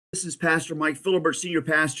This is Pastor Mike Philibert, Senior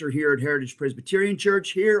Pastor here at Heritage Presbyterian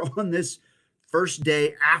Church, here on this first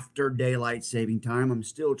day after daylight saving time. I'm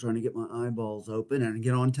still trying to get my eyeballs open and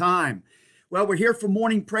get on time. Well, we're here for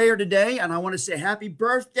morning prayer today, and I want to say happy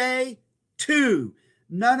birthday to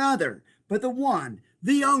none other but the one,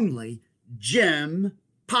 the only, Jim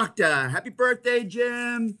Pakta. Happy birthday,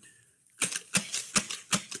 Jim.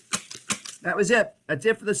 That was it. That's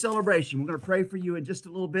it for the celebration. We're going to pray for you in just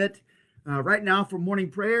a little bit. Right now for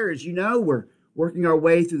morning prayer, as you know, we're working our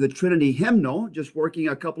way through the Trinity hymnal, just working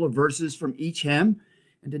a couple of verses from each hymn.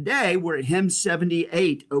 And today we're at hymn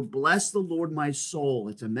 78, "Oh, bless the Lord, my soul."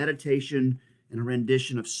 It's a meditation and a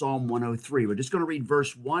rendition of Psalm 103. We're just going to read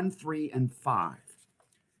verse 1, 3, and 5.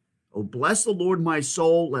 "Oh, bless the Lord, my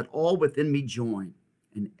soul, let all within me join,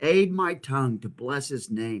 and aid my tongue to bless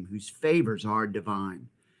his name, whose favors are divine.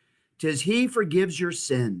 'Tis he forgives your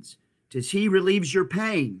sins, 'tis he relieves your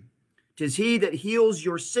pain, 'tis he that heals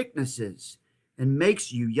your sicknesses and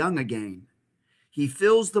makes you young again. He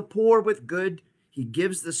fills the poor with good, he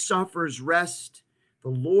gives the sufferers rest. The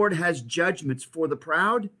Lord has judgments for the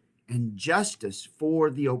proud and justice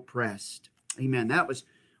for the oppressed." Amen. That was,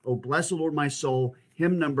 "Oh, bless the Lord, my soul,"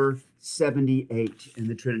 hymn number 78 in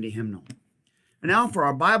the Trinity hymnal. And now for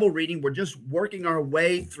our Bible reading, we're just working our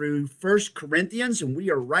way through 1 Corinthians, and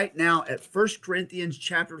we are right now at 1 Corinthians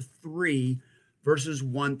chapter 3, verses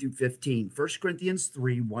 1 through 15. 1 Corinthians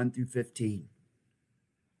 3, 1 through 15.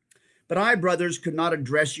 "But I, brothers, could not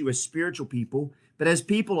address you as spiritual people, but as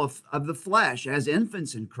people of the flesh, as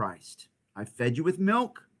infants in Christ. I fed you with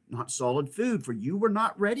milk, not solid food, for you were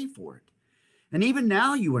not ready for it. And even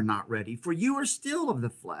now you are not ready, for you are still of the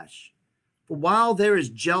flesh. For while there is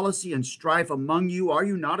jealousy and strife among you, are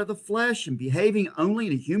you not of the flesh and behaving only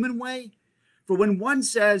in a human way? For when one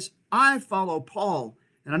says, 'I follow Paul,'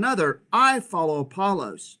 and another, 'I follow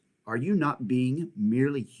Apollos,' are you not being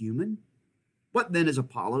merely human? What then is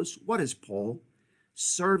Apollos? What is Paul?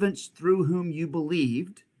 Servants through whom you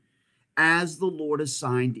believed, as the Lord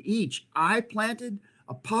assigned each. I planted,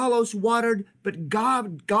 Apollos watered, but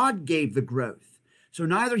God gave the growth. So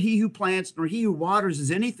neither he who plants nor he who waters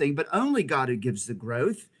is anything, but only God who gives the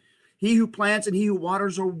growth. He who plants and he who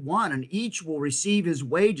waters are one, and each will receive his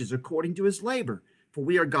wages according to his labor. For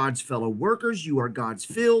we are God's fellow workers, you are God's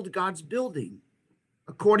field, God's building.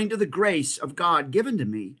 According to the grace of God given to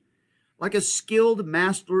me, like a skilled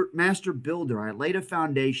master builder, I laid a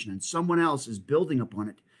foundation, and someone else is building upon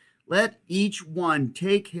it. Let each one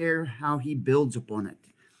take care how he builds upon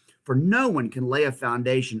it. For no one can lay a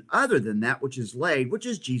foundation other than that which is laid, which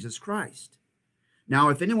is Jesus Christ. Now,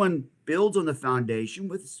 if anyone builds on the foundation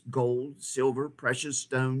with gold, silver, precious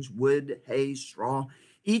stones, wood, hay, straw,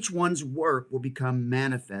 each one's work will become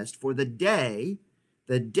manifest, for the day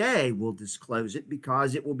will disclose it,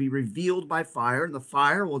 because it will be revealed by fire, and the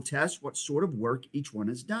fire will test what sort of work each one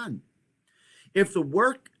has done. If the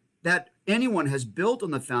work that anyone has built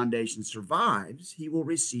on the foundation survives, he will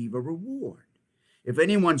receive a reward. If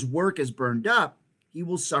anyone's work is burned up, he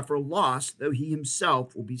will suffer loss, though he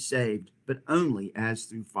himself will be saved, but only as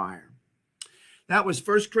through fire." That was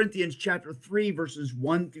 1 Corinthians chapter 3, verses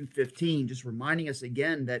 1 through 15, just reminding us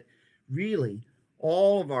again that really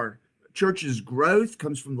all of our church's growth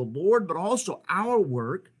comes from the Lord, but also our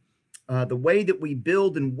work, the way that we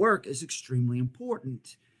build and work is extremely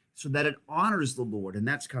important so that it honors the Lord. And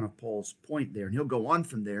that's kind of Paul's point there. And he'll go on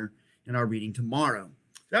from there in our reading tomorrow.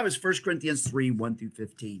 That was 1 Corinthians 3, 1 through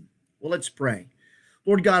 15. Well, let's pray.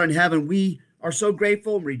 Lord God in heaven, we are so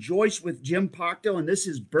grateful and rejoice with Jim Pakta, and this is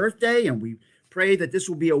his birthday, and we pray that this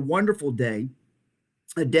will be a wonderful day,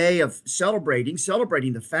 a day of celebrating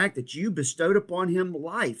the fact that you bestowed upon him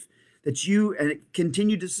life, that you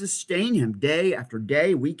continue to sustain him day after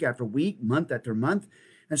day, week after week, month after month.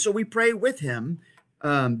 And so we pray with him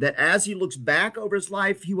that as he looks back over his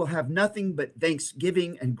life, he will have nothing but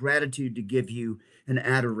thanksgiving and gratitude to give you and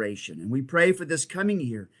adoration. And we pray for this coming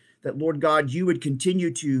year that, Lord God, you would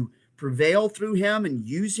continue to prevail through him and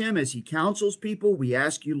use him as he counsels people. We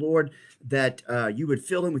ask you, Lord, that you would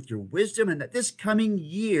fill him with your wisdom, and that this coming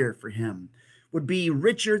year for him would be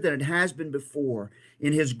richer than it has been before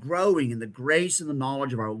in his growing in the grace and the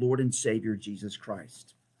knowledge of our Lord and Savior, Jesus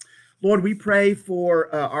Christ. Lord, we pray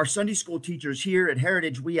for our Sunday school teachers here at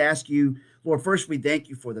Heritage. We ask you, Lord, first we thank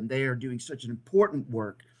you for them. They are doing such an important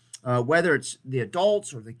work, whether it's the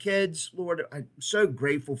adults or the kids. Lord, I'm so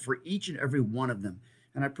grateful for each and every one of them.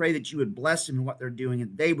 And I pray that you would bless them in what they're doing,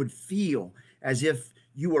 and they would feel as if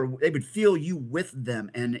they would feel you with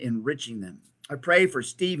them and enriching them. I pray for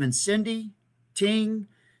Steve and Cindy, Ting,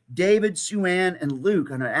 David, Sue Ann, and Luke.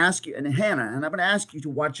 And I ask you, and Hannah, and I'm going to ask you to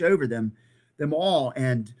watch over them all,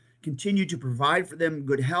 and continue to provide for them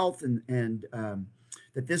good health, and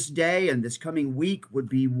that this day and this coming week would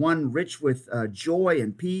be one rich with joy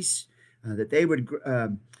and peace, that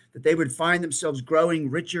they would find themselves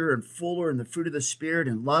growing richer and fuller in the fruit of the Spirit,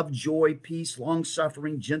 and love, joy, peace,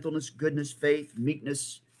 long-suffering, gentleness, goodness, faith,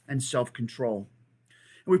 meekness, and self-control.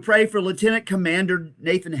 And we pray for Lieutenant Commander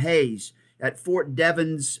Nathan Hayes at Fort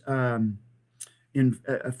Devens,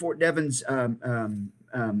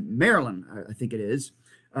 Maryland, I think it is.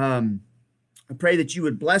 I pray that you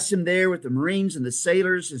would bless him there with the Marines and the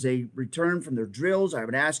sailors as they return from their drills. I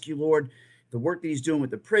would ask you, Lord, the work that he's doing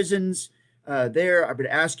with the prisons there, I would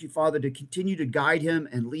ask you, Father, to continue to guide him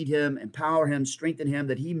and lead him, empower him, strengthen him,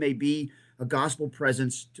 that he may be a gospel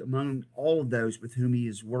presence among all of those with whom he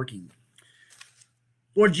is working.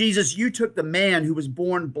 Lord Jesus, you took the man who was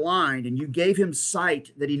born blind and you gave him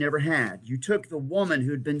sight that he never had. You took the woman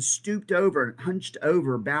who had been stooped over and hunched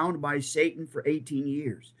over, bound by Satan for 18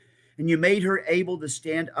 years. And you made her able to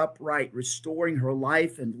stand upright, restoring her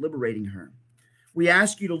life and liberating her. We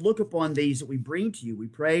ask you to look upon these that we bring to you. We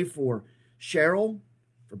pray for Cheryl,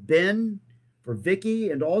 for Ben, for Vicky,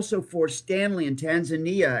 and also for Stanley in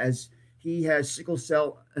Tanzania as he has sickle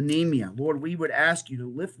cell anemia. Lord, we would ask you to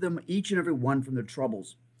lift them, each and every one, from their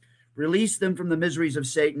troubles. Release them from the miseries of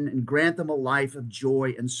Satan and grant them a life of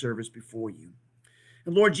joy and service before you.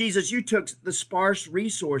 And Lord Jesus, you took the sparse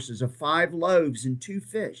resources of 5 loaves and 2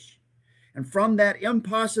 fish. And from that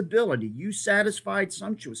impossibility, you satisfied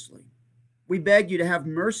sumptuously. We beg you to have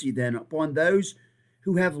mercy then upon those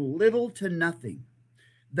who have little to nothing,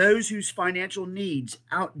 those whose financial needs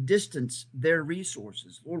outdistance their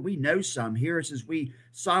resources. Lord, we know some. Hear us as we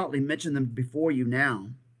silently mention them before you now.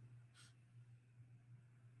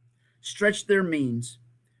 Stretch their means,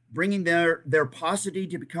 bringing their paucity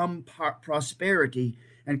to become prosperity,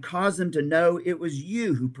 and cause them to know it was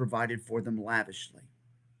you who provided for them lavishly.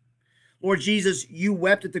 Lord Jesus, you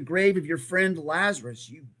wept at the grave of your friend Lazarus.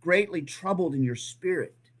 You greatly troubled in your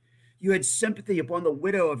spirit. You had sympathy upon the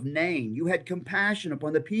widow of Nain. You had compassion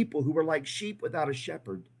upon the people who were like sheep without a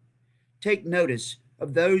shepherd. Take notice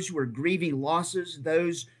of those who are grieving losses,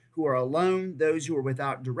 those who are alone, those who are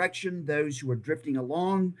without direction, those who are drifting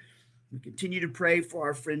along. We continue to pray for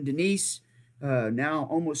our friend Denise. Now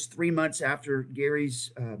almost 3 months after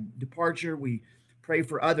Gary's departure, we pray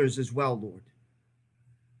for others as well, Lord.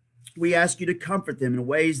 We ask you to comfort them in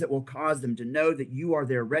ways that will cause them to know that you are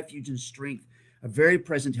their refuge and strength, a very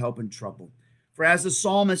present help in trouble. For as the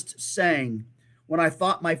psalmist sang, when I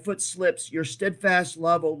thought my foot slips, your steadfast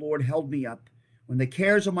love, O Lord, held me up. When the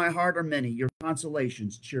cares of my heart are many, your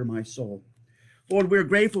consolations cheer my soul. Lord, we're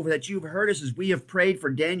grateful that you've heard us as we have prayed for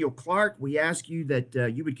Daniel Clark. We ask you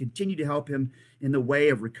that you would continue to help him in the way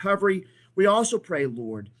of recovery. We also pray,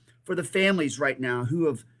 Lord, for the families right now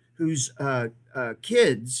whose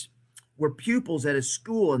kids were pupils at a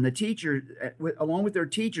school, and the teacher, along with their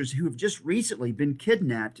teachers, who have just recently been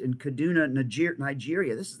kidnapped in Kaduna,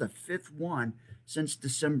 Nigeria. This is the 5th one since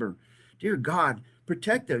December. Dear God,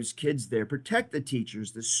 protect those kids there. Protect the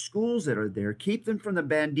teachers, the schools that are there. Keep them from the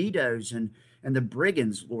banditos and the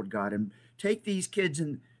brigands, Lord God, and take these kids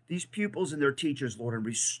and these pupils and their teachers, Lord, and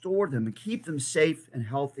restore them and keep them safe and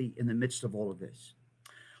healthy in the midst of all of this.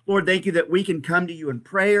 Lord, thank you that we can come to you in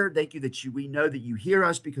prayer. Thank you that we know that you hear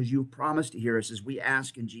us because you have promised to hear us as we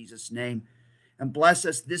ask in Jesus' name. And bless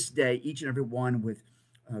us this day, each and every one, with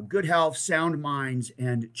good health, sound minds,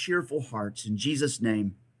 and cheerful hearts. In Jesus'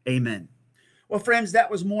 name, amen. Well, friends, that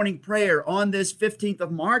was morning prayer on this 15th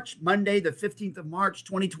of March, Monday, the 15th of March,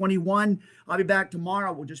 2021. I'll be back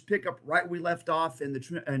tomorrow. We'll just pick up right where we left off in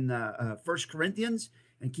 1 Corinthians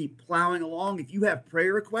and keep plowing along. If you have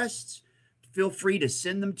prayer requests, feel free to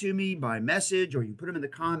send them to me by message, or you put them in the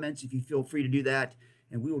comments if you feel free to do that,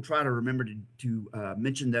 and we will try to remember to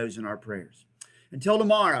mention those in our prayers. Until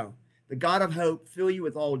tomorrow, the God of hope fill you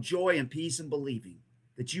with all joy and peace in believing,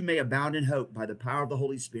 that you may abound in hope by the power of the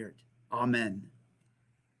Holy Spirit. Amen.